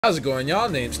How's it going, y'all?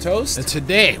 Name's Toast, and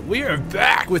today we are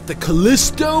back with the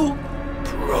Callisto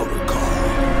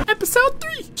Protocol, episode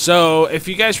 3. So, if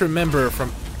you guys remember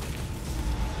from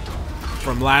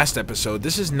last episode,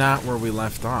 this is not where we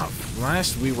left off.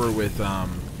 Last we were with our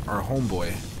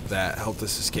homeboy that helped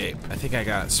us escape. I think I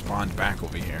got spawned back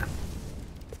over here.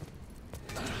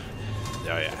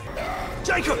 Oh yeah.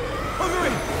 Jacob, over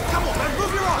in. Come on, man,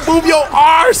 move your arse. Move your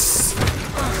arse.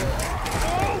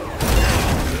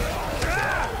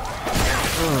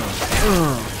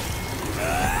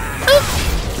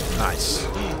 Nice.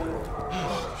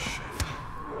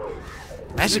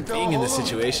 Imagine being in this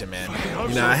situation, man.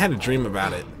 You know, I had a dream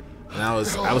about it, and I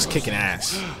was kicking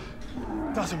ass.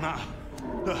 Doesn't matter.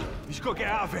 Look, you just gotta get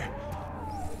out of here.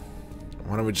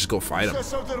 Why don't we just go fight him? Said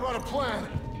something about a plan.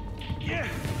 Yeah.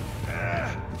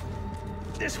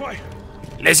 This way.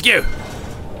 Let's go.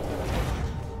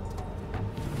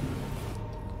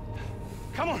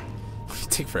 Come on. You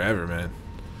take forever, man.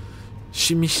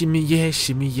 Shimmy, shimmy, yeah,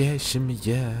 shimmy, yeah, shimmy,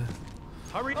 yeah.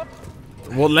 Hurry up.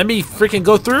 Well, let me freaking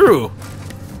go through.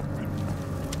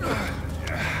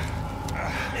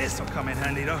 This'll come in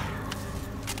handy, though.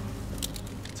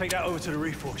 Take that over to the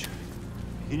reforge.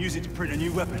 You can use it to print a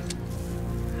new weapon.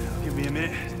 Give me a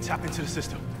minute to tap into the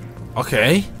system.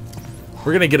 Okay.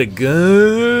 We're gonna get a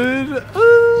good.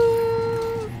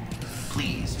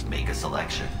 Please make a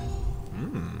selection.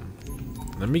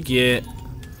 Let me get.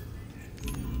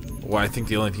 Well, I think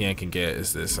the only thing I can get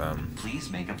is this. Please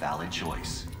make a valid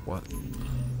choice. What?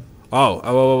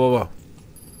 Oh.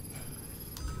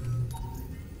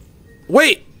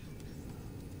 Wait.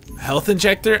 Health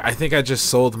injector? I think I just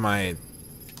sold my.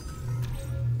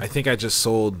 I think I just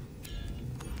sold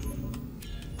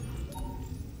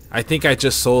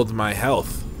my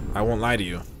health. I won't lie to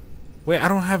you. Wait, I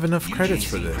don't have enough credits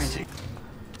for this.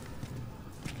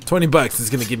 20 bucks is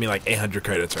gonna give me like 800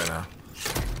 credits right now.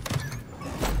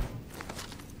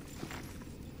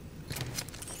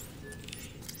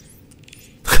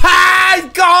 I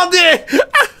called it!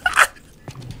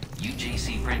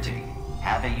 UJC Printing.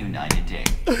 Have a united day.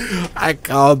 I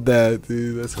called that,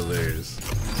 dude. That's hilarious.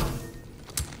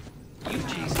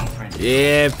 UJC Printing.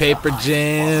 Yeah, paper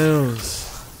jams.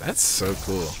 That's so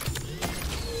cool.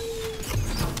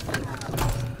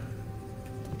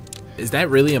 Is that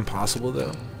really impossible,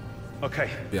 though? Okay.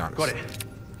 Be honest. Got it.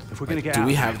 If we're gonna get do out,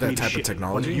 we have that need a type of ship.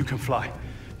 technology? One that you can fly.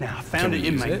 Now, I found an we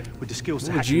use inmate it? with the skills to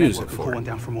What would hack you a use network it and for? call one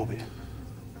down from orbit.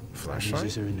 Flashlight?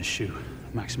 Users are in the shoe.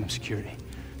 Maximum security.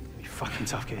 Be fucking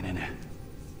tough getting in there.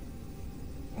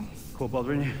 Cool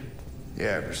bothering you?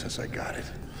 Yeah, ever since I got it.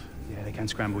 Yeah, they can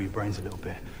scramble your brains a little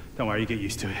bit. Don't worry, you get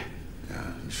used to it.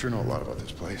 Yeah, you sure know a lot about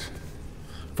this place.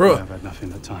 Bro, I've had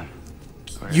nothing but time.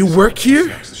 you work here?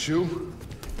 Next, the shoe?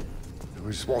 Did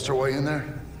we just waltz our way in there?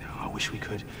 No, I wish we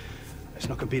could. It's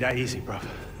not gonna be that easy, bruv.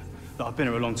 Look, I've been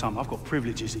here a long time. I've got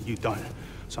privileges that you don't.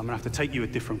 So I'm gonna have to take you a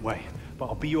different way. But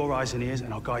I'll be your eyes and ears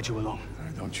and I'll guide you along. All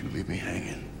right, don't you leave me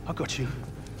hanging. I got you.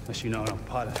 Unless you know I'm a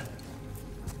pilot.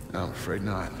 No, I'm afraid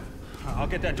not. I'll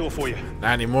get that door for you.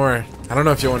 Not anymore. I don't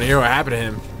know if you want to hear what happened to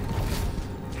him.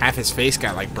 Half his face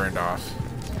got like burned off.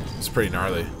 It's pretty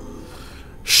gnarly.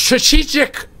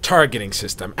 Strategic targeting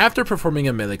system. After performing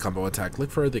a melee combo attack, look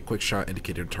for the quick shot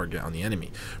indicator target on the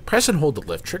enemy. Press and hold the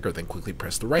left trigger, then quickly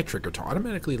press the right trigger to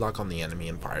automatically lock on the enemy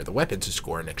and fire the weapon to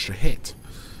score an extra hit.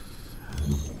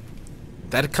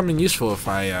 That'd come in useful if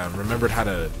I remembered how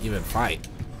to even fight.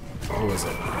 What was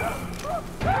it?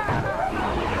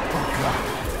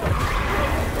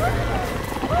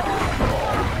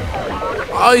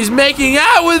 Oh, he's making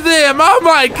out with him! Oh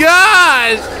my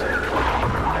gosh!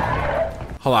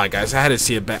 Hold on, guys. I had to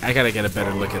see I gotta get a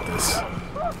better look at this.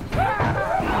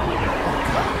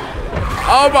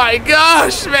 Oh my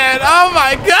gosh, man! Oh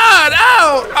my god!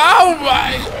 Oh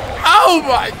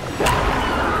my!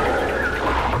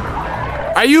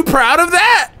 Are you proud of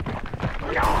that?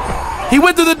 He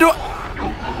went through the door.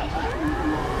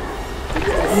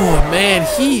 Oh man,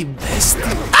 he messed it.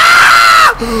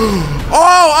 Ah!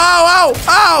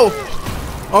 Oh!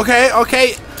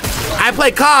 Okay. I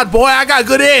play COD, boy. I got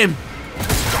good aim.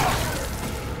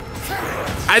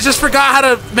 I just forgot how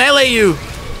to melee you.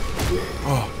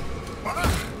 Oh.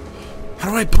 How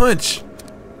do I punch?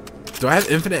 Do I have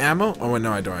infinite ammo? Oh,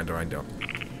 no, I don't.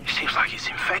 It seems like it's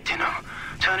infecting them,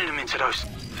 turning them into those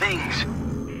things.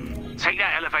 Take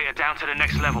that elevator down to the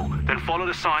next level, then follow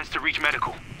the signs to reach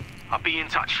medical. I'll be in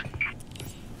touch.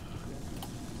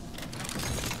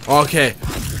 Okay.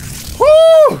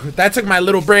 Woo! That took my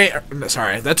little brain.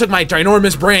 Sorry, that took my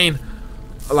ginormous brain,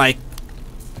 like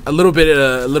a little bit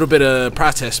of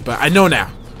process, but I know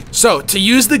now. So to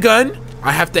use the gun,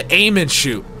 I have to aim and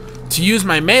shoot. To use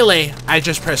my melee, I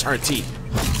just press RT.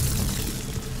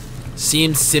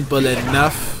 Seems simple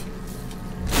enough.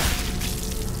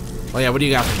 Oh yeah, what do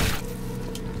you got for me?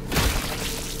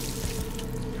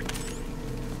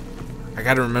 I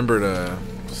gotta remember to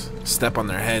step on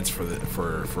their heads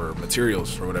for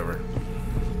materials or whatever.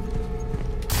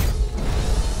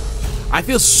 I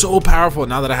feel so powerful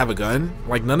now that I have a gun.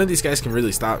 Like, none of these guys can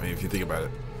really stop me if you think about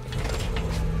it.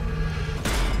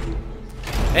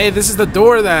 Hey, this is the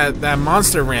door that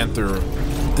monster ran through.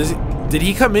 Did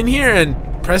he come in here and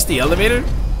press the elevator?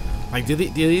 Like, do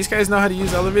these guys know how to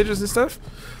use elevators and stuff?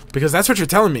 Because that's what you're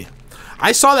telling me.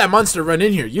 I saw that monster run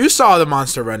in here. You saw the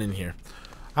monster run in here.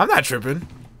 I'm not tripping.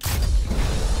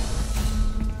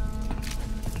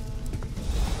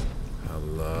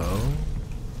 Hello?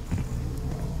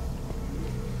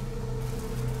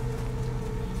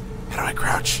 How do I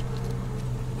crouch?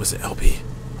 Was it LB?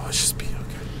 Oh, it's just B.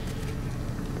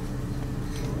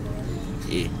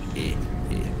 Okay.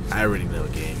 I already know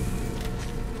the game.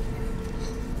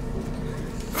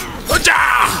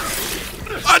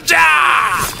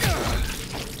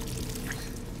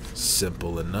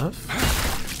 Simple enough.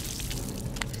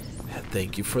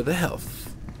 Thank you for the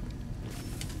health.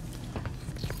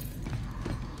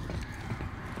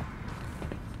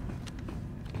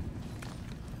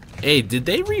 Hey, did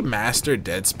they remaster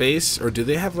Dead Space, or do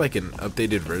they have like an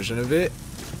updated version of it?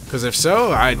 Because if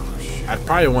so, I'd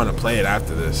probably want to play it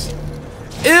after this.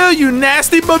 Ew, you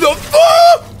nasty mother!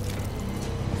 Oh!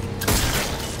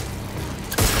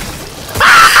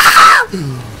 Ah!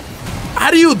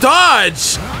 How do you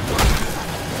dodge?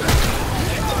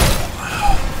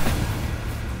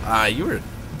 Ah, you were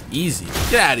easy.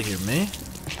 Get out of here, man.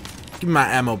 Give me my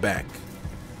ammo back.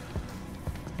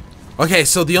 Okay,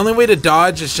 so the only way to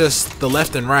dodge is just the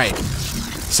left and right.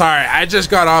 Sorry, I just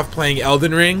got off playing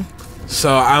Elden Ring,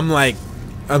 so I'm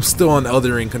still on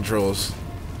Elden Ring controls.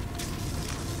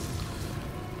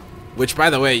 Which, by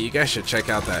the way, you guys should check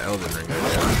out that Elden Ring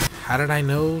video. How did I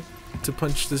know to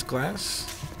punch this glass?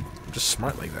 I'm just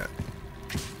smart like that.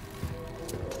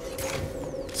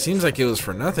 Seems like it was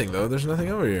for nothing, though. There's nothing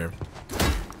over here.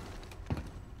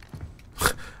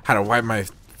 Had to wipe my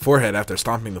forehead after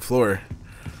stomping the floor.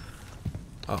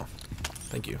 Oh,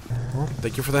 thank you. Well,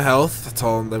 thank you for the health. That's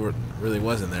all that really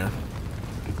was in there.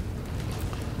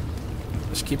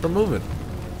 Just keep her moving.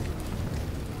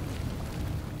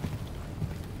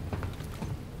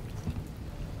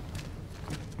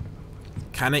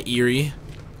 Kind of eerie.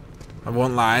 I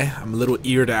won't lie. I'm a little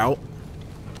eared out.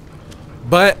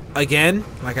 But, again,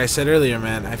 like I said earlier,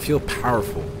 man, I feel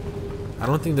powerful. I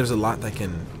don't think there's a lot that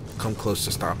can come close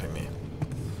to stopping me.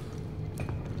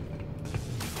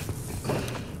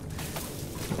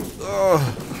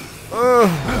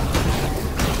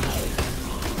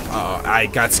 Oh, I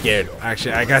got scared.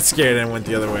 Actually, I got scared and went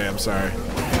the other way. I'm sorry.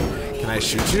 Can I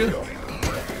shoot you?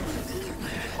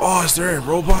 Oh, is there a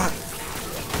robot?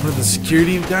 One of the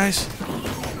security guys?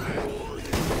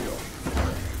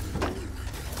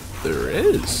 There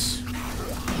is.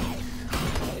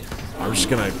 I'm just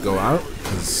gonna go out,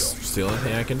 because it's the only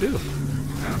thing I can do.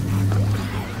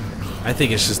 I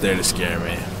think it's just there to scare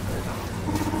me.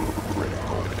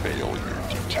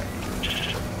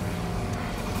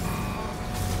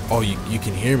 Oh, you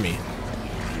can hear me.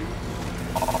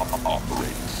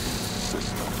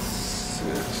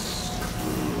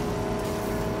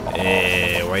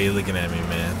 Hey, why are you looking at me,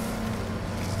 man?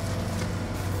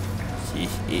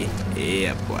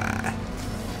 Yeah, boy.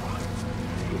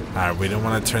 Alright, we don't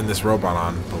want to turn this robot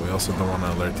on, but we also don't want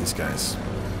to alert these guys.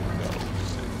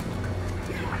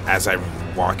 As I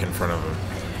walk in front of them.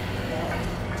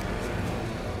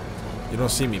 You don't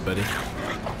see me, buddy.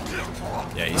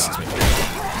 Yeah, he sees me.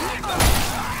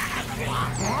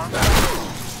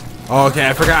 Oh, okay,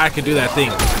 I forgot I could do that thing.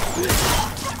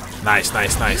 Nice,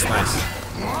 nice, nice, nice.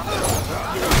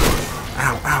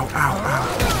 Ow, ow, ow,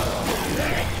 ow.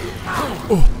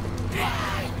 Oh,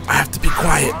 I have to be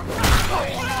quiet.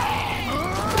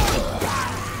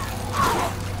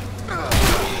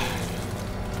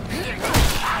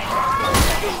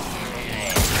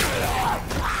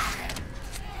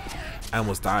 I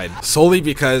almost died. Solely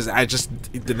because I just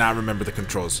did not remember the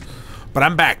controls. But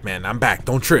I'm back, man. I'm back.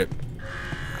 Don't trip.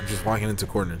 I'm just walking into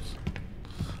corners.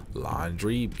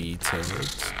 Laundry beaters.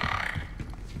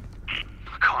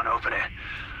 Can't open it.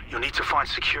 You'll need to find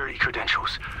security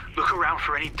credentials. Look around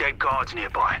for any dead guards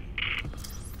nearby.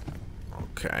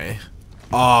 Okay.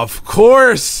 Of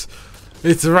course!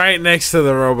 It's right next to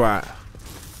the robot.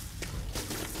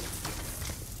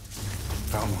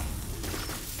 Found one.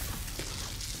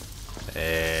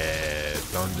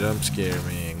 Don't jump scare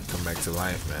me and come back to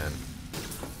life, man.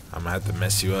 I'm gonna have to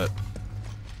mess you up.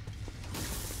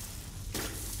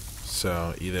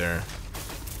 So either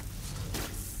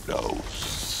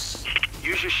Those.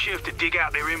 Use your shift to dig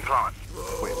out their implant.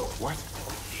 Wait, what?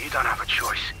 You don't have a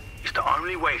choice. It's the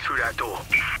only way through that door.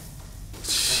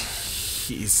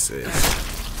 Jesus.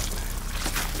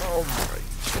 Oh my.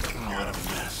 What a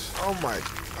mess. Oh my.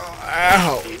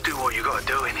 Ow. You do what you gotta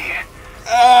do in here.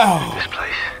 Ow. This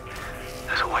place,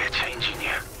 there's a way of changing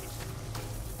you.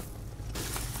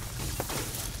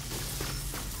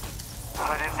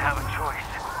 I didn't have a choice.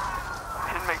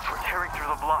 Inmates were tearing through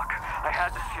the block. I had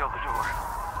to seal the door.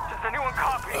 Does anyone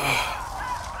copy?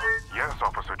 Yes,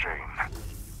 Officer Jane.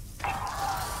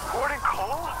 Warden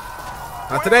Cole?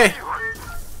 Not today.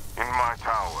 In my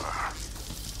tower.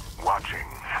 Watching.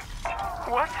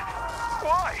 What?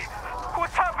 Why?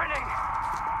 What's happening?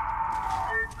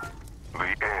 The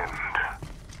end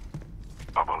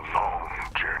of a long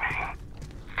journey.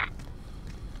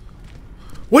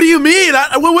 What do you mean?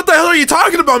 What the hell are you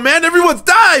talking about, man? Everyone's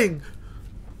dying.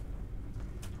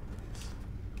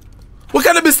 What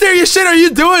kind of mysterious shit are you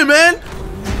doing, man?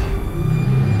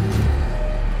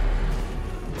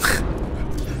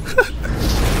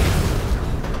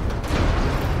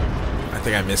 I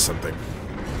think I missed something.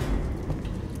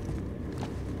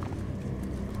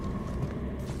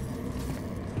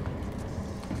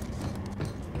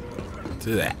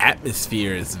 Dude, the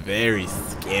atmosphere is very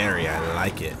scary. I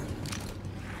like it.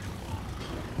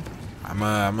 I'm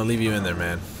gonna leave you in there,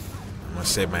 man. I'm gonna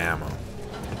save my ammo.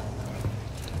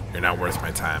 You're not worth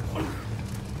my time.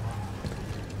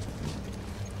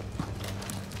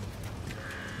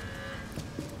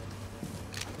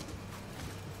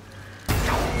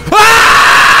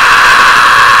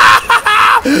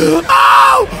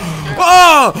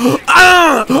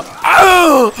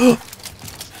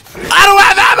 I don't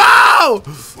have ammo!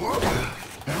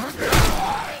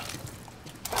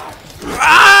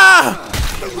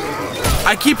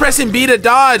 I keep pressing B to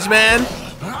dodge, man.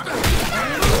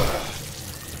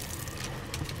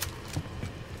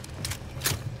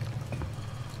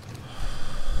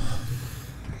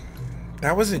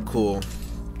 That wasn't cool.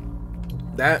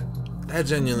 That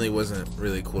genuinely wasn't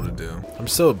really cool to do. I'm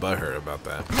still butthurt about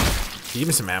that. Can you give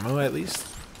me some ammo at least?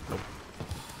 Nope.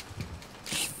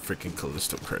 Freaking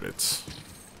Callisto credits.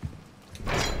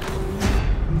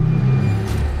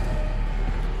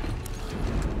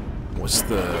 What's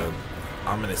the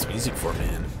ominous music for,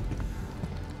 man?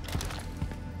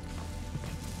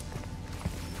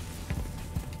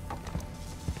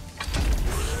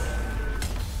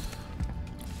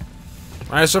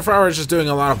 Alright, so far we're just doing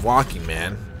a lot of walking,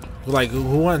 man. Like,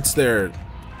 who wants their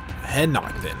head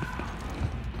knocked in?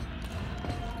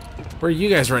 Where are you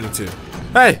guys running to?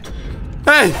 Hey!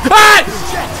 Hey! Hey!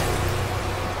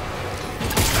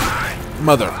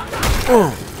 Mother.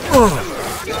 Ooh!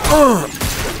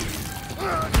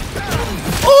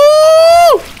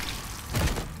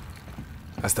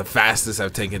 That's the fastest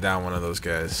I've taken down one of those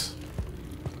guys.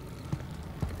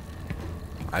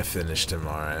 I finished him,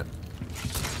 alright.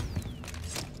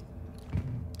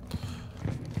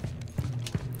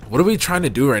 What are we trying to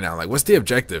do right now? Like, what's the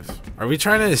objective? Are we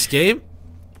trying to escape?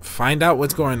 Find out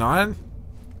what's going on?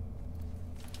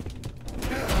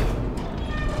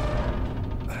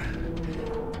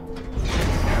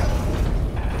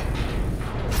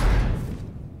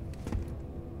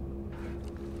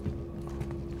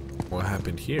 What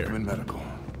happened here? I'm in medical.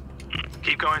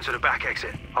 Keep going to the back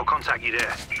exit. I'll contact you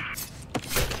there.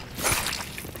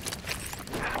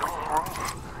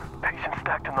 Patients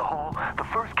stacked in the hall. The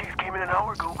first case came in an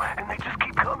hour ago, and they just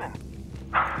keep coming.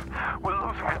 We're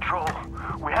losing control.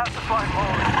 We have to find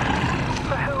Molly. Where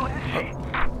the hell is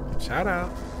she? Shout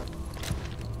out.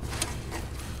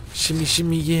 Shimmy,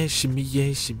 shimmy, yeah, shimmy.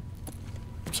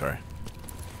 I'm sorry.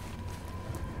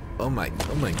 Oh my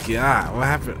god, what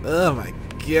happened? Oh my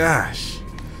gosh.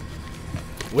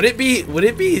 Would it be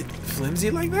flimsy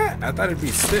like that? I thought it'd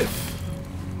be stiff.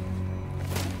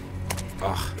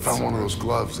 Oh, Found one of those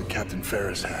gloves that Captain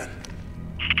Ferris had.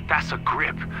 That's a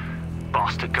grip.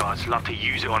 Bastard guards love to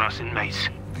use it on us inmates.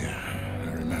 Yeah, I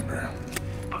remember.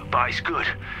 But it's good.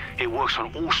 It works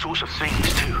on all sorts of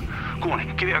things too. Go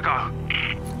on, give it a go.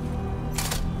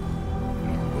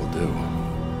 Will do.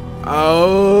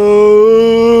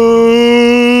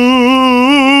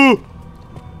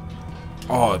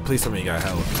 Oh, please tell me you got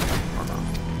health. Oh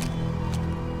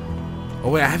no.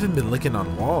 Oh wait, I haven't been licking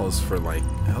on walls for like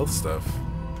health stuff.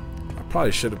 I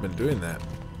probably should have been doing that.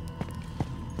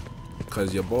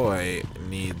 Cause your boy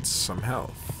needs some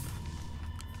health.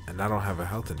 And I don't have a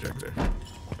health injector.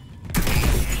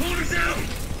 Hold it down!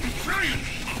 He's trying!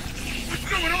 What's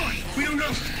going on? We don't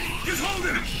know. Just hold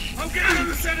him! I'll get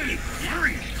another sedative!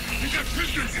 Hurry! We got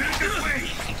prisoners headed this way!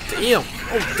 Damn!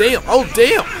 Oh damn! Oh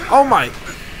damn! Oh my!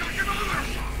 Knock him over!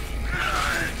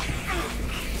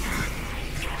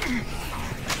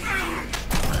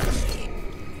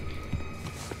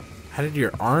 How did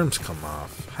your arms come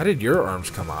off? How did your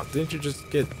arms come off? Didn't you just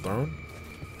get thrown?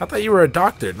 I thought you were a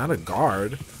doctor, not a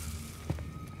guard.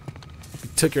 You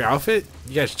took your outfit?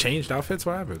 You guys changed outfits?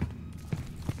 What happened?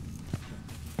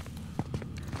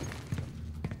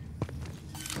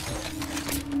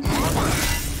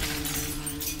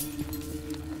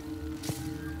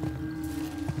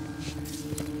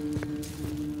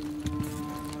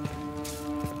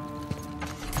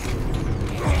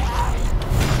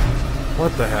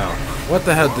 What the hell? What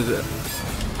the hell did it?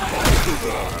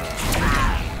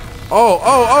 Oh,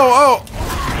 oh, oh, oh!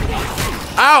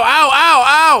 Ow, ow, ow,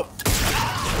 ow!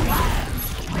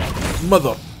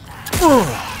 Mother.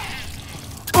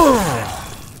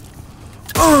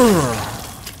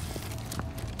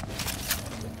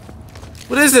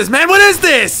 What is this, man? What is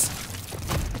this?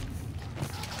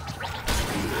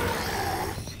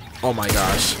 Oh my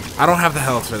gosh. I don't have the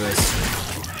health for this.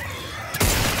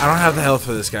 I don't have the health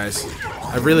for this, guys.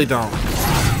 I really don't.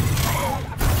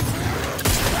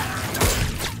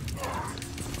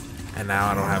 And now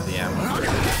I don't have the ammo.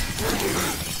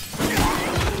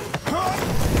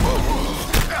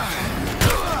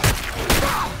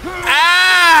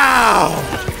 Ow!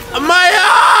 My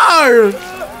arm!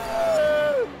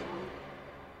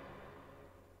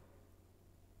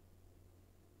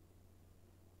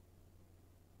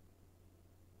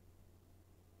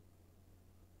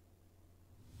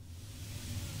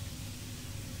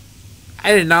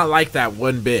 I did not like that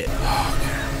one bit.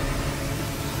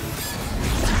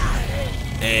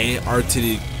 A,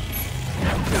 RTD,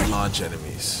 launch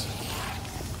enemies.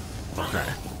 Okay.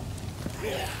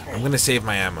 I'm gonna save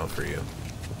my ammo for you.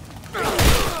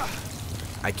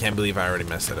 I can't believe I already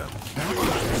messed it up.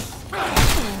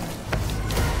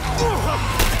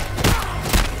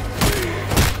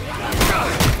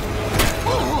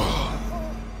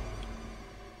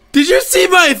 Did you see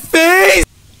my face? I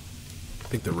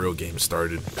think the real game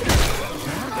started.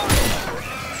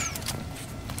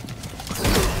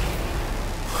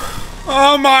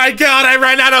 Oh my god, I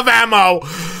ran out of ammo!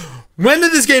 When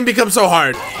did this game become so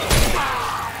hard?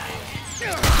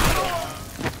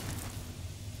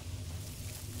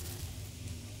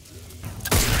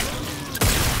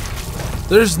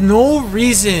 There's no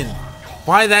reason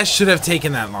why that should have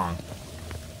taken that long.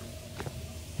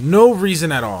 No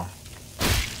reason at all.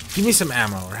 Give me some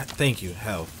ammo. Thank you.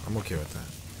 Health. I'm okay with that.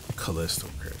 Callisto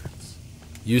credits.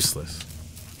 Useless.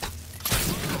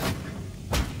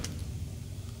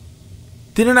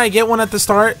 Didn't I get one at the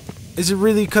start? Is it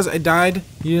really because I died?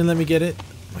 You didn't let me get it? Oh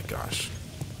my gosh.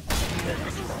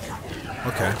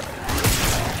 Okay.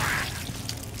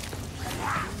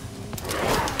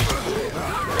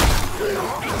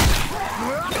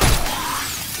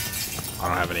 I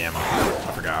don't have any ammo.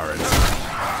 I forgot already.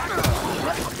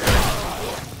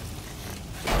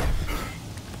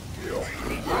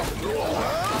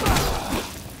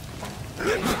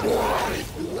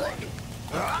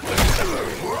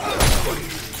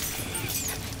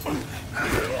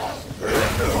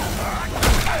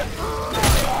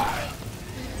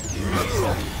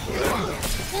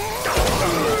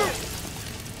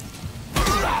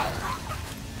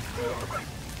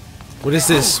 What is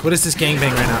this? What is this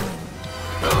gangbang right now?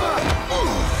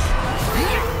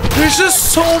 There's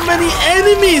just so many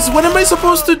enemies! What am I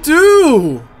supposed to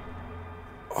do?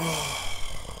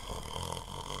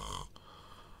 Oh.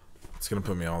 It's gonna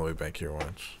put me all the way back here,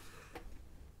 watch.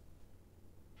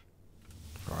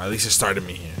 Or at least it started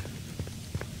me here.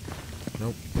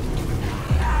 Nope.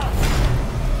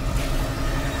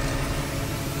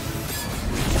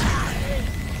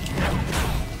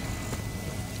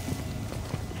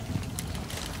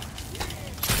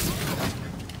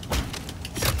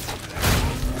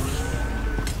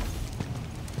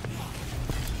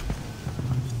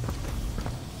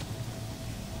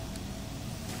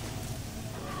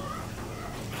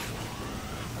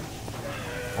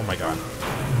 Oh my god.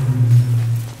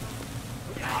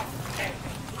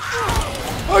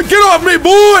 Oh, get off me,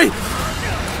 boy!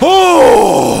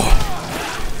 Oh!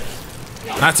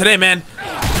 Not today, man.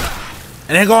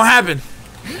 It ain't gonna happen.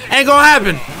 Ain't gonna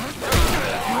happen.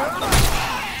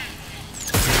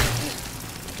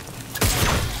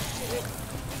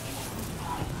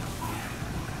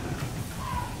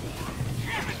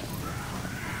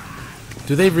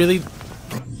 Do they really?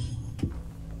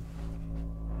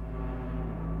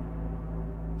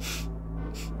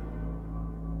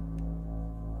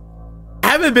 I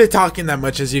haven't been talking that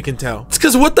much, as you can tell. It's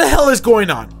because what the hell is going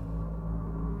on?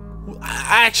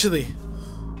 Actually.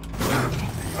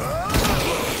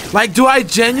 Like, do I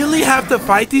genuinely have to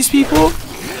fight these people?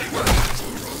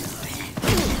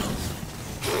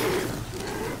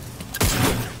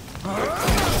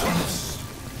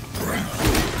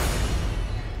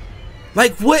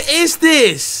 Like, what is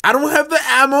this? I don't have the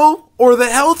ammo or the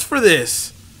health for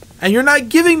this. And you're not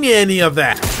giving me any of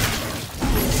that.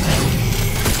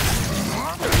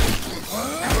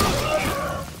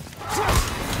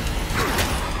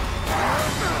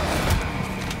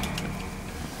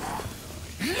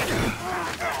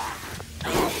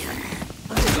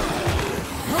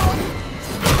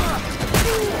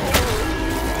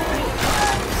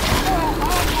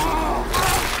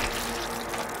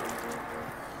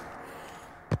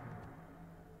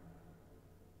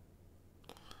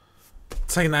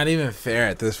 It's like not even fair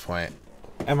at this point.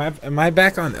 Am I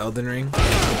back on Elden Ring?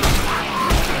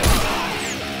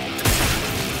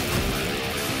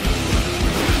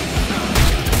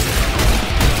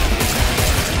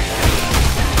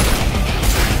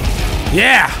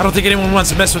 Yeah! I don't think anyone wants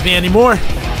to mess with me anymore. That's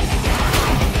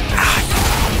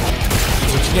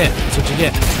what you get. That's what you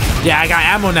get. Yeah, I got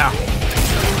ammo now.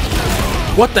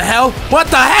 What the hell? What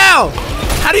the hell?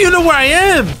 How do you know where I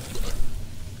am?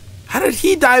 How did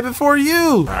he die before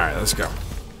you? Alright, let's go.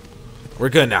 We're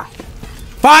good now.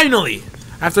 Finally!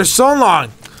 After so long!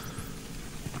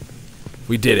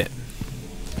 We did it.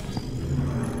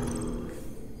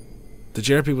 The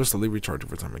GRP will slowly recharge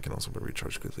over time. It can also be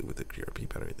recharged quickly with the GRP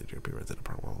battery. The GRP runs in a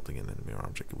power while holding an enemy or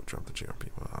object. It will drop the GRP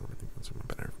while automatically consuming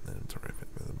battery from the inventory.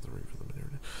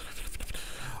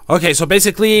 Okay, so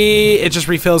basically, it just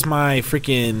refills my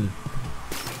freaking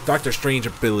Doctor Strange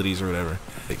abilities or whatever.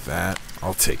 Take that.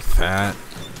 I'll take that.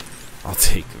 I'll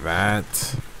take that.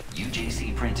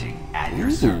 UJC Printing at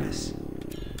your service.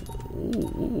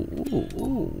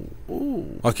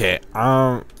 Okay,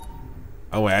 oh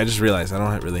wait, I just realized I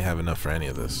don't really have enough for any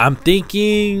of this. I'm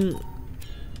thinking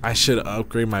I should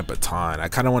upgrade my baton. I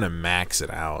kind of want to max it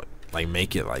out. Like,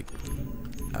 make it like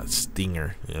a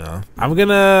stinger, you know? I'm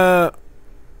gonna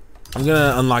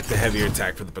unlock the heavier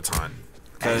attack for the baton.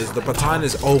 Because the baton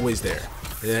is always there.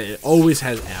 It always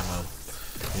has ammo.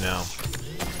 You know,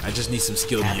 I just need some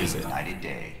skill to use it.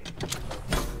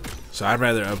 So I'd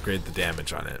rather upgrade the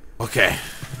damage on it. Okay.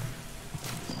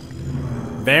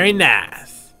 Very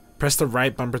nice. Press the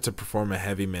right bumper to perform a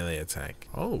heavy melee attack.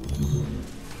 Oh.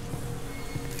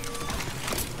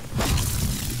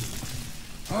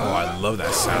 Oh, I love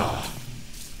that sound.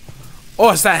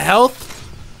 Oh, is that health?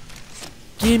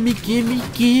 Gimme, gimme,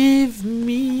 give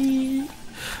me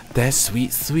that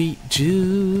sweet, sweet juice.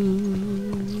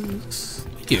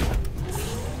 Thank you.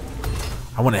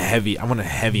 I want to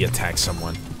heavy attack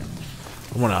someone.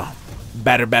 I want to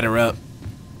batter up.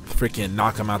 Freaking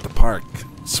knock him out the park.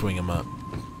 Swing him up.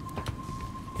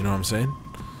 You know what I'm saying?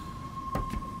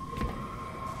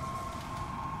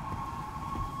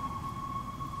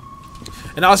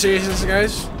 In all seriousness,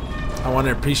 guys, I want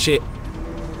to appreciate.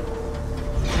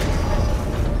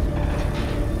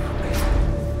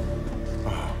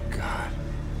 Oh, God.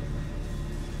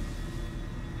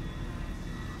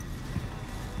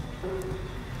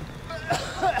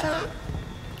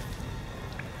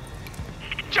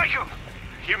 Jacob,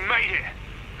 you made it.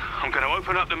 I'm going to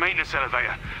open up the maintenance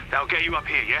elevator. That'll get you up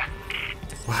here, yeah?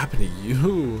 What happened to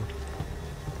you?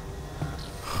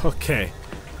 Okay.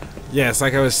 Yes,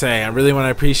 like I was saying, I really want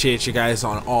to appreciate you guys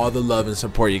on all the love and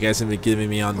support you guys have been giving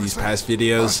me on these past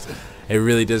videos. It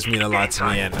really does mean a lot to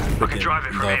me, and I freaking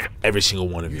love every single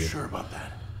one of you. Sure about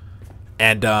that?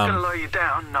 And Gonna lower you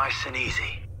down nice and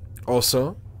easy.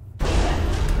 also,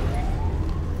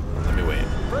 let me wait.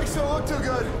 Brakes don't look too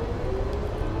good.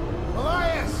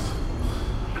 Elias!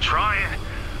 I'm trying.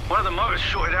 One of the motors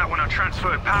shorted out when I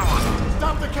transferred power.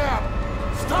 Stop the cab!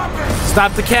 Stop it!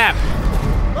 Stop the cap.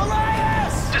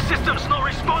 Elias! The system's not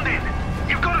responding.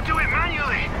 You've got to do it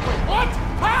manually. What?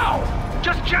 How?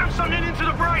 Just jam something into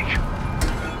the brake.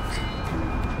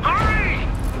 Hurry!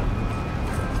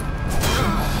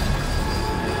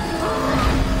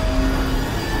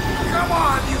 Come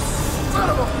on, you son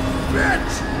of a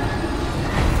bitch!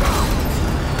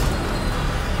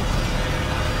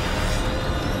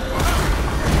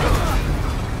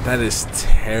 That is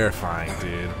terrifying,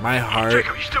 dude. My heart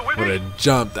Jacob, you still with would me? have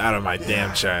jumped out of my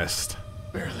damn chest.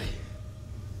 Barely.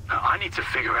 I need to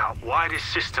figure out why this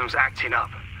system's acting up.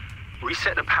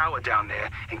 Reset the power down there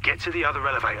and get to the other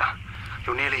elevator.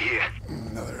 You're nearly here.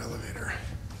 Another elevator.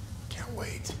 Can't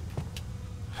wait.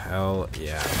 Hell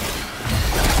yeah.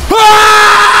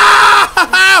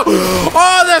 Ah!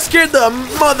 Oh, that scared the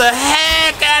mother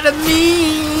heck out of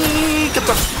me. Get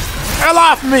the hell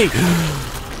off me.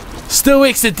 Still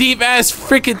wakes the deep ass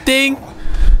freaking thing.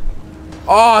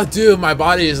 Oh, dude, my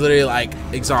body is literally like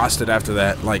exhausted after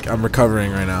that. Like, I'm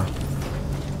recovering right now.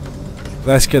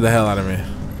 That scared the hell out of me.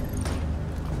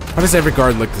 Why does every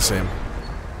guard look the same?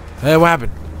 Hey, what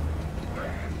happened?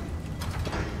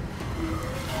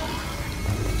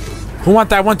 Who want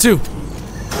that one too?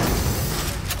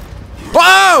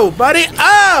 Whoa, buddy!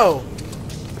 Oh!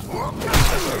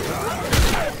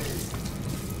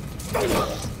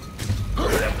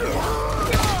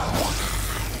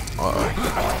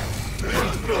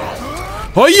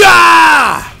 Oh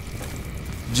yeah!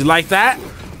 Did you like that?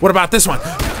 What about this one?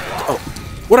 Oh,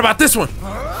 what about this one?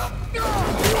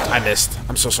 I missed.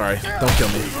 I'm so sorry. Don't kill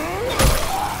me.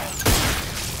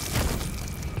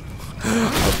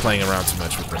 I was playing around too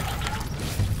much with them.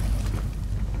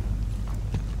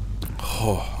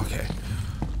 Oh, okay.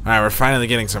 Alright, we're finally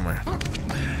getting somewhere.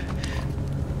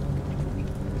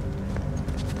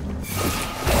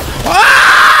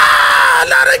 Ah!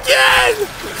 Not again!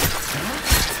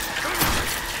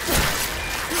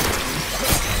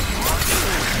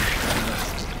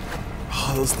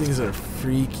 Oh, those things are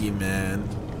freaky, man.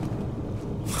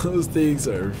 Those things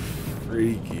are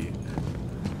freaky.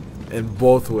 In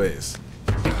both ways.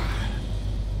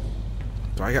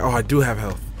 Do I got? Oh, I do have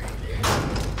health.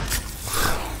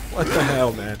 What the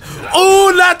hell, man?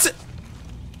 Oh, not.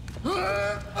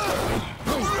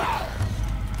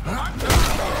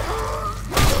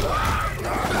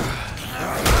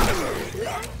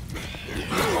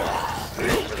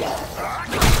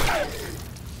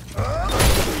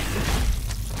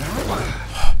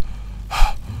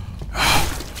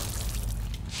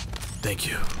 Thank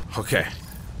you. Okay.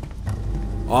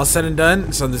 All said and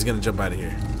done, something's gonna jump out of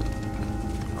here.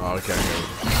 Oh, okay.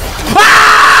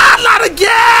 Ah! Not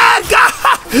again!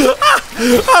 God!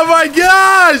 Oh my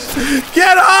gosh!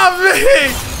 Get off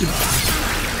me!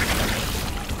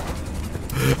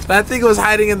 That thing was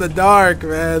hiding in the dark,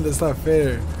 man. That's not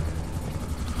fair.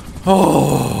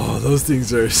 Oh, those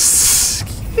things are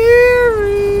scary.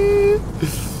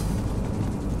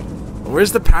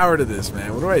 Where's the power to this,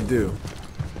 man? What do I do?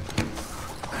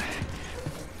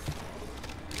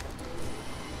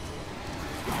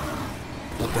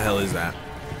 What the hell is that?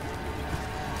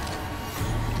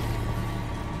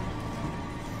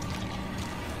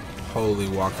 Holy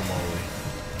guacamole.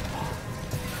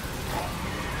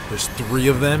 There's 3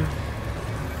 of them?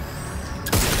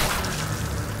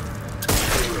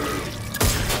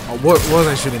 Oh, what was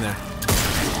I shooting there?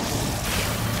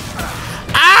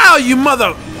 Ow, you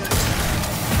mother!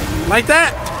 Like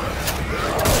that?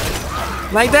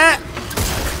 Like that?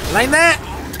 Like that?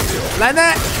 Like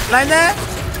that? Like that?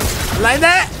 Like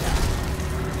that?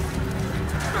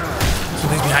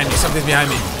 Something's behind me. Something's behind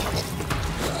me.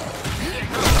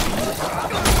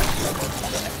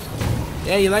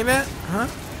 Yeah, you like that? Huh?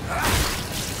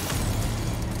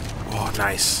 Oh,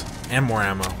 nice. And more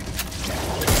ammo.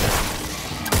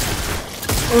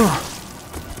 Ugh.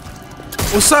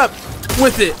 What's up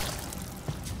with it?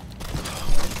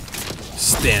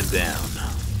 Stand down.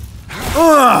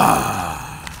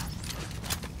 Ugh.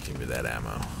 Give me that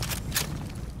ammo.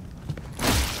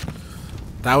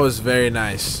 That was very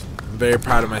nice. I'm very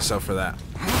proud of myself for that.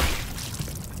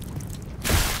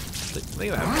 Look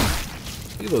at that.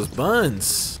 Look at those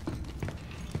buns.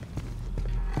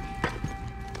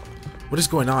 What is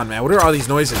going on, man? What are all these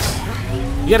noises?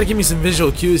 You gotta give me some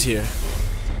visual cues here.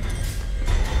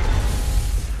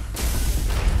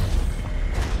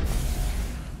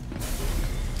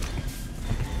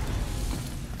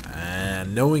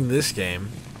 And knowing this game,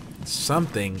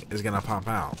 something is gonna pop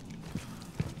out.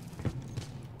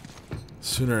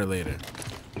 Sooner or later.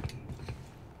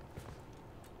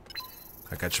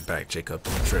 I got your back, Jacob.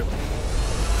 Don't trip.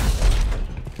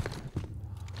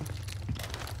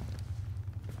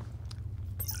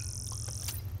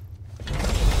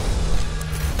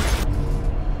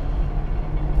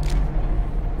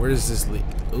 Where does this lead?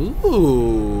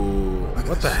 Ooh.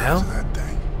 What the hell? That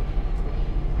thing.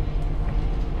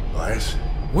 Elias?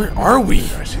 Where are we?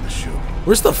 I see the shoe.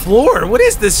 Where's the floor? What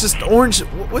is this? Just orange.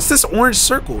 What's this orange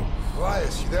circle?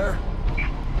 Elias, you there?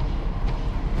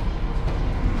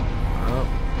 Oh,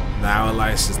 now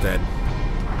Elias is dead.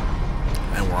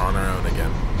 And we're on our own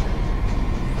again.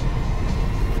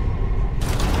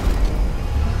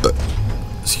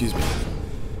 Excuse me.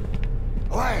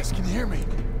 Elias, can you hear me?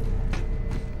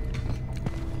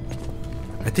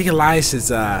 I think Elias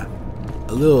is a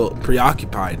little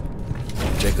preoccupied.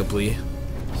 Jacob Lee.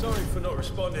 Sorry for not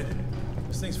responding.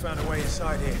 This thing's found a way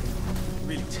inside here.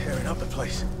 Really tearing up the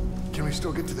place. Can we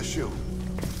still get to the shoe?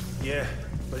 Yeah,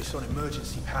 but it's on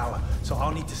emergency power, so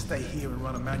I'll need to stay here and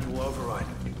run a manual override.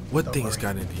 What Don't thing has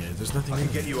worry. got in here? There's nothing I in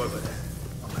can here. get you over there.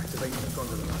 I'm activating the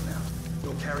gondola right now.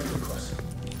 We'll carry you across.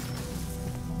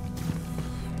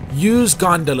 Use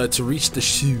gondola to reach the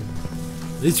shoe.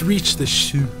 Let's reach the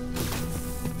shoe.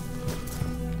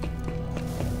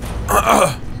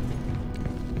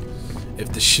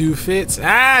 If the shoe fits.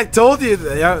 Ah, I told you.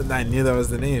 Yeah, I knew that was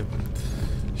the name.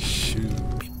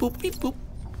 boop, beep boop.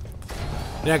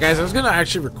 Yeah, guys, I was gonna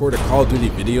actually record a Call of Duty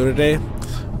video today,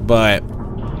 but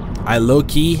I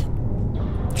low-key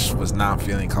just was not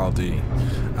feeling Call of Duty.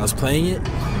 I was playing it.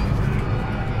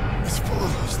 It's full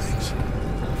of those things.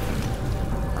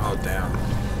 Oh, damn.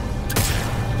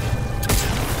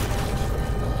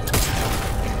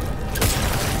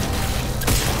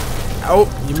 Oh,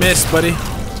 you missed, buddy.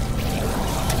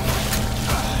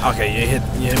 Okay, you hit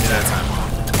me that time.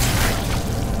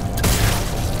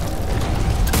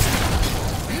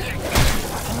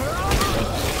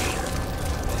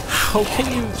 How can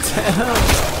you tell?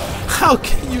 How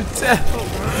can you tell?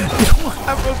 You don't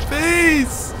have a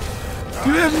face.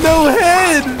 You have no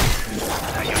head.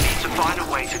 Now you need to find a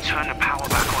way to turn the power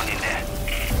back on in there.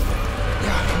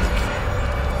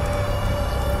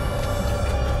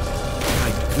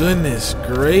 My goodness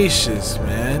gracious,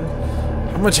 man.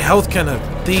 How much health can a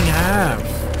thing have?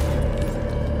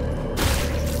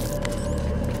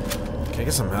 Can I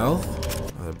get some health?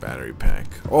 Another battery pack.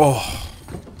 Oh.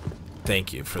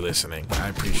 Thank you for listening. I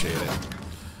appreciate it.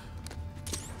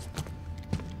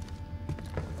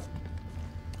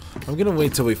 I'm gonna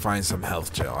wait till we find some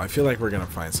health gel. I feel like we're gonna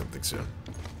find something soon.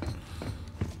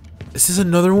 Is this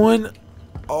another one?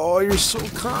 Oh, you're so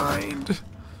kind.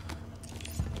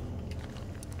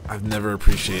 I've never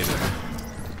appreciated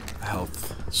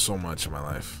health so much in my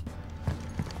life.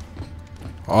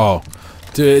 Oh,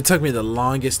 dude, it took me the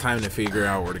longest time to figure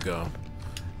out where to go.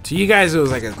 To you guys, it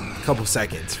was like a couple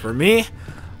seconds. For me,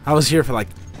 I was here for like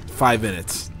 5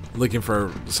 minutes looking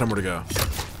for somewhere to go. What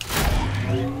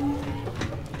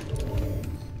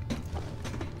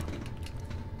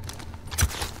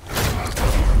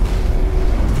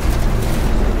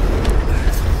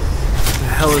the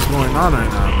hell is going on right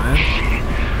now, man?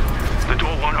 The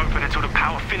door won't open until the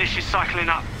power finishes cycling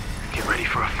up. Get ready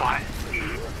for a fight.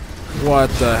 What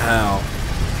the hell?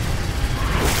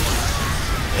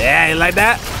 Yeah, you like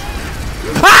that?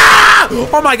 Ah!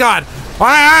 Oh my god!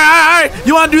 Alright!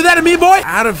 You wanna do that to me, boy?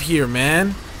 Out of here,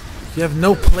 man. You have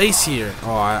no place here.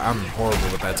 Oh, I'm horrible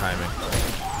with that timing.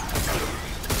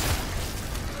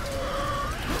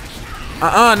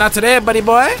 Not today, buddy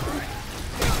boy.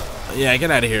 Yeah, get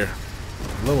out of here.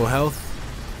 Low health.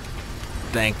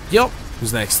 Thank you.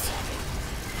 Who's next?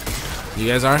 You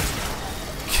guys are?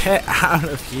 Get out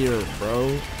of here,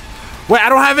 bro. Wait, I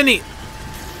don't have any.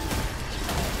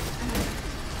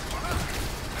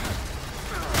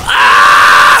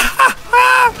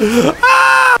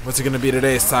 What's it gonna be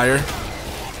today, sire?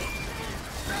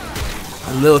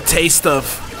 A little taste of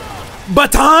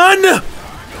baton.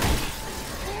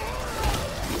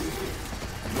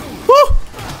 Woo!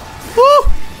 Woo!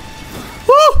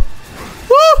 Woo!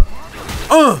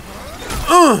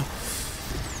 Woo!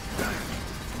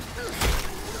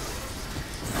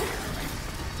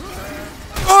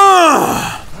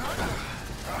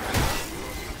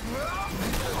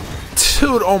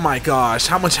 Dude, oh my gosh,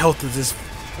 how much health does this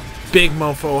big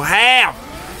mofo have?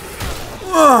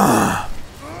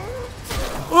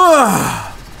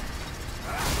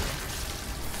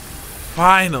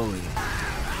 Finally.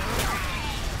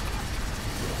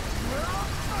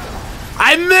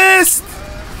 I missed!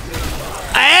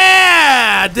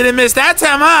 Ah! Didn't miss that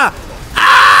time, huh?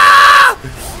 Ah!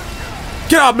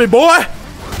 Get off me, boy!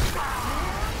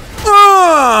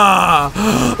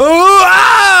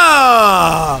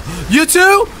 You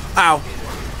too? Ow.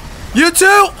 You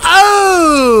too?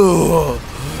 Oh!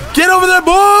 Get over there,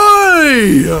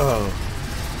 boy!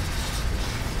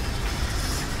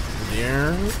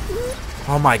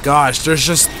 Oh my gosh, there's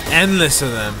just endless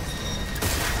of them.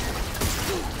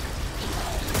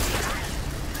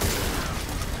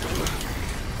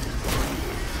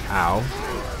 Ow.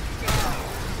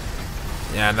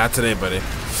 Yeah, not today, buddy.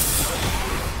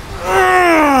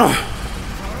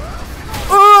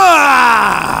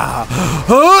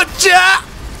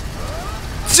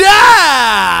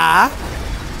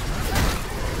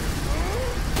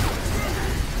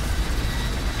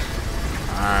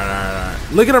 Alright.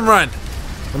 Look at him run.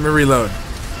 Let me reload.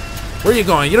 Where are you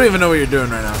going? You don't even know what you're doing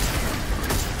right now.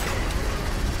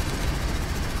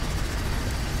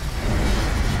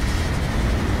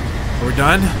 Are we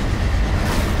done?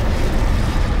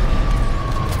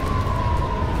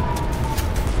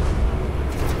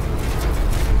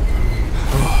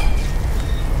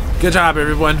 Good job,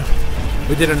 everyone.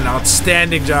 We did an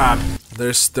outstanding job.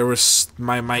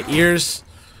 My ears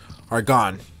are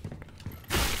gone.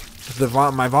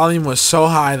 My volume was so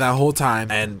high that whole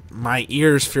time, and my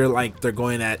ears feel like they're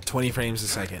going at 20 frames a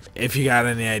second. If you got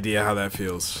any idea how that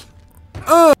feels.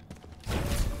 Oh!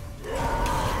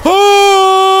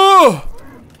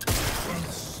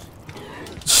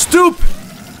 Stoop!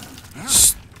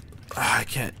 I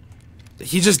can't.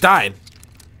 He just died.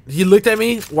 He looked at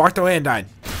me, walked away, and died.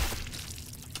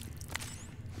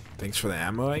 Thanks for the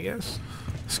ammo, I guess.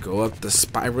 Let's go up the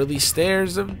spirally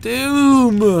stairs of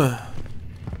doom.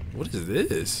 What is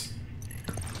this?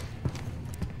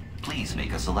 Please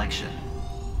make a selection.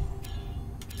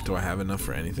 Do I have enough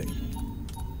for anything?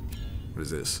 What is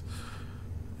this?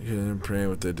 You can pray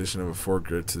with the addition of a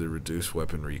foregrip to the reduced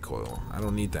weapon recoil. I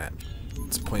don't need that.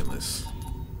 It's pointless.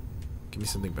 Give me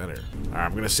something better. Alright,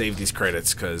 I'm gonna save these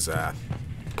credits because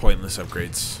pointless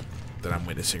upgrades that I'm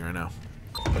witnessing right now.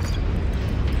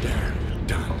 There,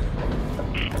 done.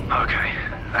 Okay,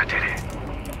 I did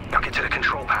it. Now get to the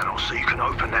control panel so you can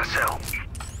open that cell.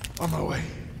 On my way.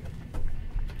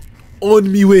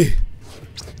 On me way.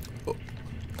 Oh,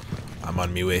 I'm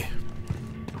on me way.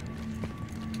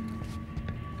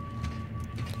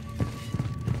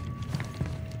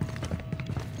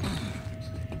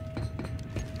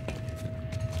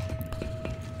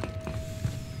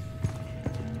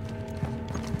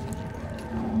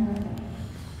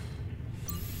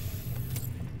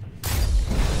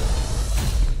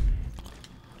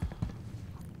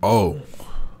 Oh.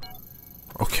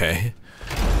 Okay.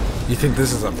 You think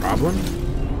this is a problem?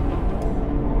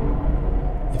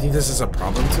 You think this is a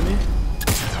problem to me?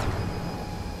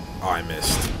 Oh, I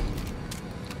missed.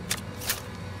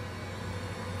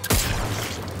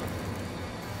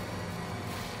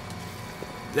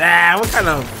 Ah, what kind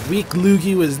of weak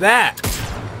loogie was that?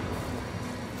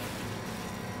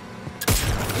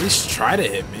 At least try to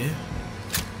hit me.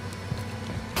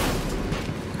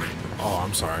 Oh,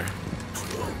 I'm sorry.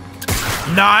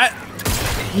 Not.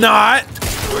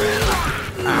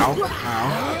 Ow.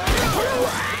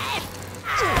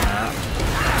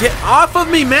 Get off of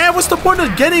me, man. What's the point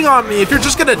of getting on me if you're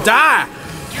just gonna die?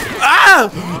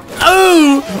 Ah!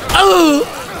 Oh!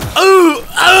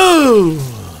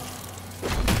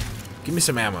 Give me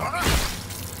some ammo.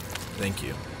 Thank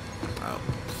you. Oh.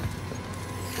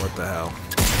 What the hell?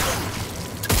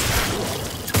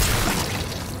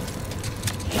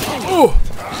 Oh!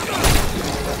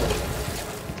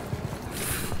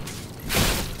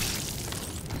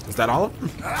 Is that all of them?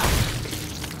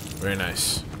 Very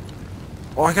nice.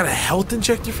 Oh, I got a health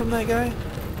injector from that guy?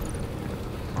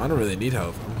 I don't really need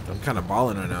health. I'm kind of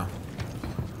balling right now.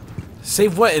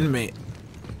 Save what inmate?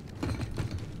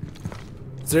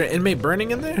 Is there an inmate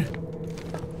burning in there?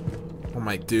 Oh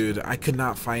my dude, I could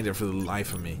not find it for the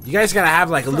life of me. You guys gotta have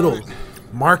like a little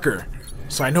marker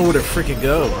so I know where to freaking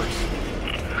go.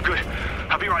 Good.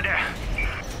 I'll be right there.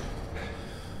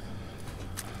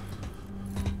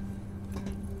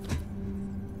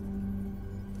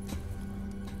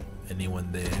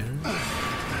 Anyone there?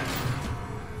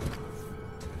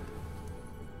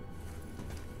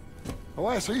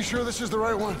 Elias, are you sure this is the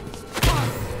right one?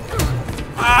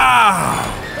 Ah!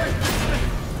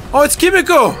 Oh, it's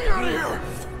Kimiko!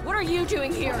 What are you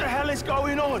doing here? What the hell is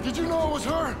going on? Did you know it was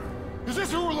her? Is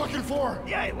this who we're looking for?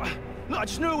 Yeah, well, look, I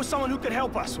just knew it was someone who could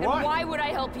help us, And right? why would I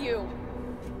help you?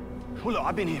 Well, look,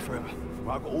 I've been here forever.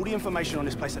 Right, I've got all the information on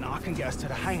this place and I can get us to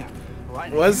the hangar.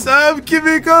 Right? What's up,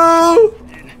 Kimiko?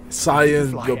 And Saw you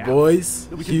in fly Good out. Boys.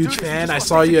 We can do Huge this, we fan. just I gotta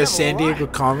saw stick you at together, San Diego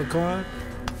alright? Comic Con.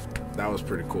 That was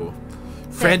pretty cool.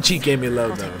 Frenchie gave me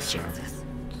love though. So.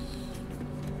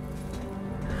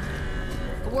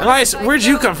 Elias, where'd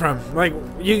you come from? Like,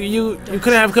 you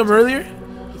couldn't have come earlier?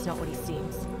 He's not what he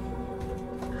seems.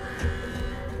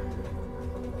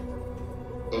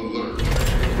 Alert.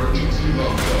 Emergency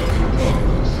lockdown in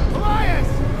progress.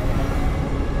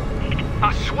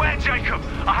 I swear, Jacob,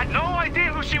 I had no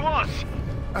idea who she was.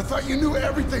 I thought you knew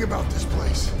everything about this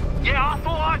place. Yeah, I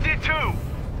thought I did too.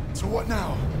 So what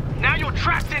now? Now you're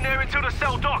trapped in there until the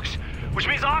cell docks, which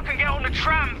means I can get on the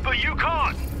tram, but you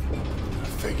can't.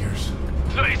 Figures.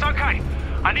 Look, it's okay.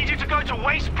 I need you to go to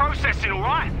waste processing, all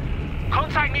right?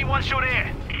 Contact me once you're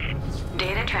there.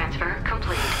 Data transfer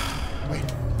complete. Wait.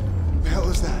 What the hell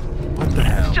is that? What the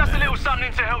hell? It's just a man? little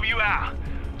something to help you out.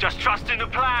 Just trust in the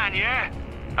plan, yeah?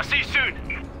 I'll see you soon.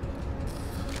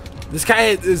 This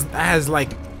guy has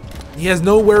like, he has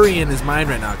no worry in his mind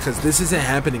right now because this isn't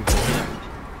happening to him.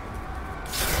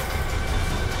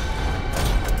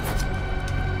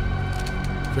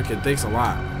 Freaking thanks a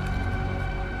lot.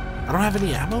 I don't have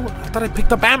any ammo? I thought I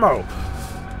picked up ammo.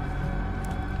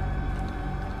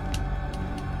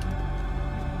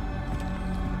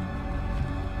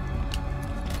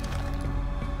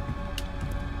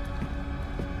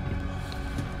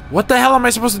 What the hell am I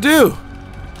supposed to do?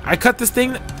 I cut this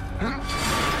thing.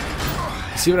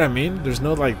 See what I mean? There's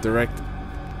no like direct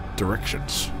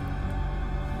directions.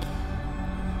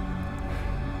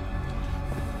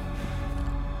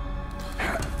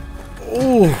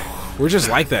 Oh, we're just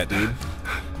like that, dude.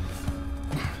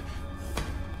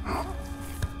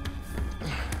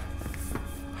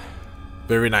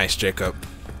 Very nice, Jacob.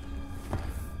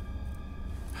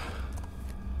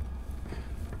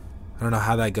 I don't know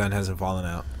how that gun hasn't fallen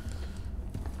out.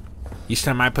 Each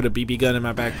time I put a BB gun in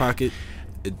my back pocket,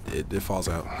 it falls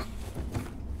out.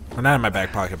 Well, not in my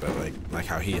back pocket, but like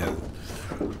how he has it.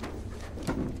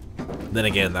 Then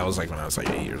again, that was like when I was like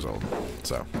 8 years old.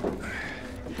 So.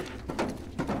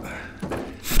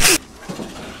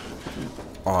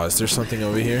 Oh, is there something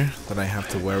over here that I have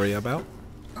to worry about?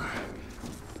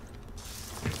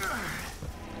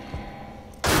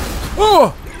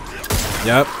 Oh!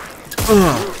 Yep.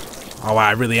 Oh wow,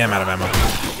 I really am out of ammo.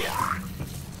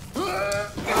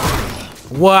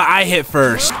 What? I hit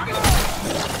first.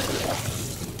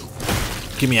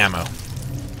 Give me ammo.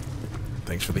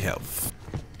 Thanks for the help.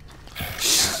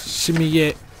 Shimmy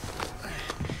it.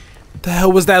 The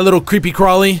hell was that little creepy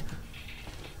crawly?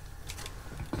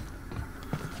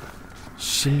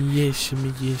 Shimmy yeah,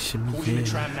 shimmy yeah, shimmy We're in the yeah.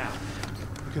 tram now.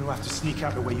 You're gonna have to sneak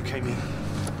out the way you came in.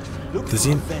 Look Does for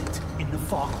he- a vent in the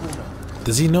far corner.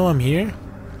 Does he know I'm here?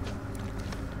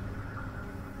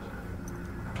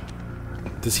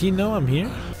 Does he know I'm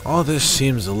here? All this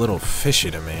seems a little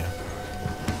fishy to me.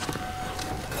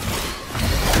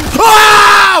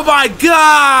 Oh my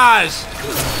gosh!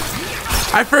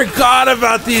 I forgot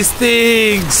about these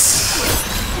things.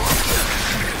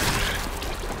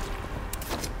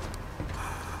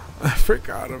 I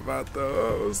forgot about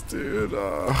those, dude.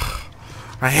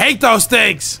 I hate those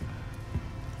things.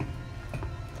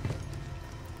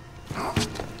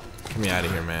 Get me out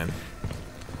of here, man.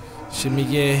 Shimmy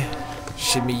yeah,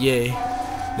 shimmy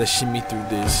yeah. Let's shimmy through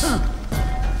this.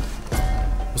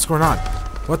 What's going on?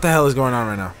 What the hell is going on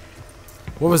right now?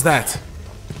 What was that?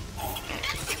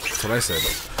 That's what I said.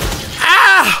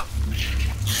 Ah!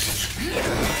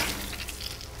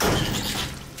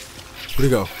 Where'd he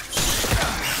go?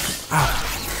 Ow.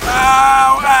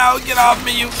 Ow, ow, get off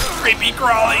me, you creepy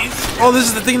crawlies. Oh, this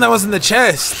is the thing that was in the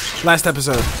chest last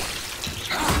episode.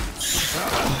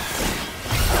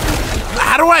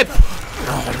 How do I?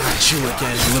 Oh, not you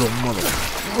again, you little mother.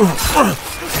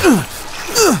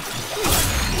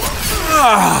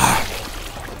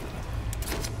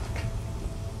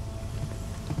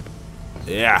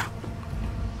 Yeah.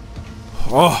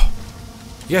 Oh,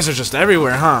 you guys are just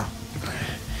everywhere, huh?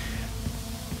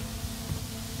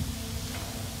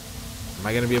 Am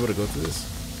I gonna be able to go through this?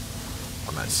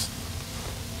 Oh, nice.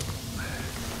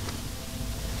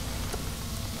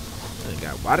 I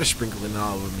got water sprinkling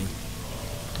all over me.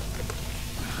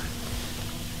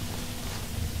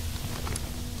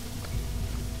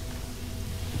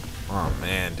 Oh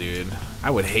man, dude. I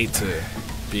would hate to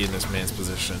be in this man's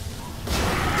position.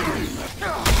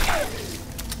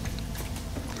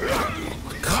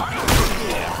 God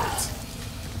damn it.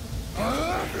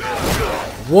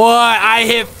 What? I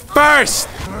hit first!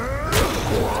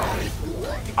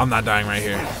 I'm not dying right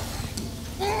here.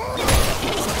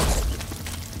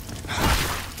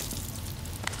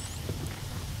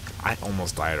 I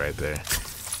almost died right there.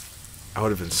 I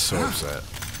would have been so upset.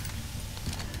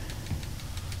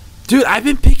 Dude, I've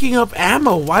been picking up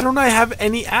ammo. Why don't I have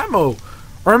any ammo?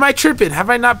 Or am I tripping? Have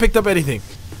I not picked up anything?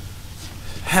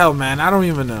 Hell, man, I don't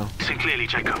even know. Listen clearly,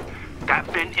 Jacob. That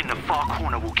vent in the far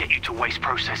corner will get you to waste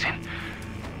processing.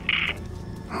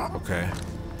 Okay.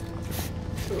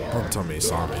 Don't tell me he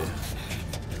saw me.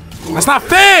 That's not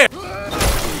fair!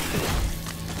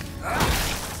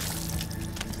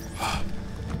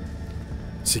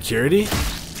 Security?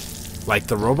 Like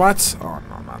the robots? Oh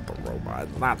no, not the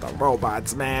robots. Not the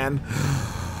robots, man.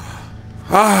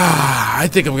 I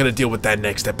think I'm gonna deal with that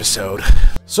next episode.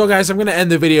 So guys, I'm gonna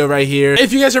end the video right here.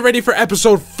 If you guys are ready for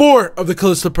episode 4 of the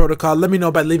Callisto Protocol, let me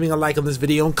know by leaving a like on this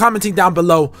video and commenting down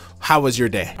below how was your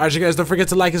day. Alright, you guys, don't forget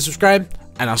to like and subscribe,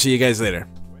 and I'll see you guys later.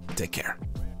 Take care.